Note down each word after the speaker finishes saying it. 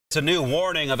It's a new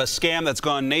warning of a scam that's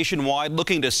gone nationwide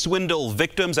looking to swindle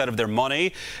victims out of their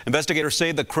money. Investigators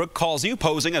say the crook calls you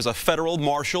posing as a federal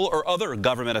marshal or other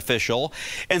government official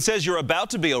and says you're about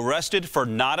to be arrested for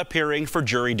not appearing for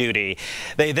jury duty.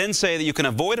 They then say that you can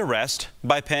avoid arrest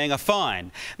by paying a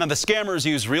fine. Now, the scammers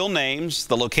use real names,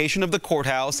 the location of the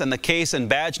courthouse, and the case and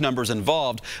badge numbers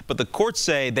involved, but the courts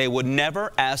say they would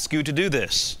never ask you to do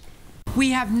this.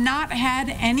 We have not had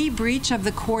any breach of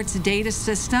the court's data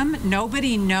system.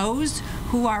 Nobody knows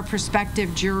who our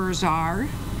prospective jurors are.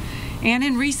 And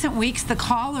in recent weeks, the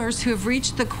callers who have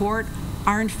reached the court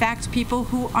are in fact people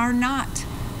who are not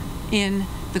in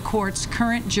the court's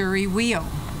current jury wheel.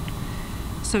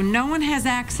 So no one has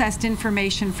accessed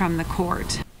information from the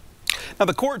court. Now,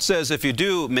 the court says if you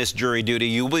do miss jury duty,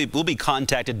 you will be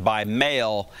contacted by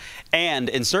mail and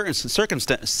in certain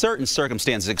circumstances,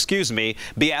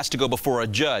 be asked to go before a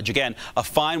judge. Again, a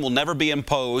fine will never be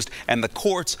imposed, and the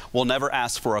courts will never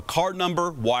ask for a card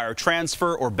number, wire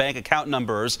transfer, or bank account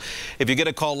numbers. If you get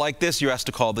a call like this, you're asked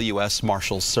to call the U.S.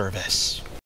 Marshals Service.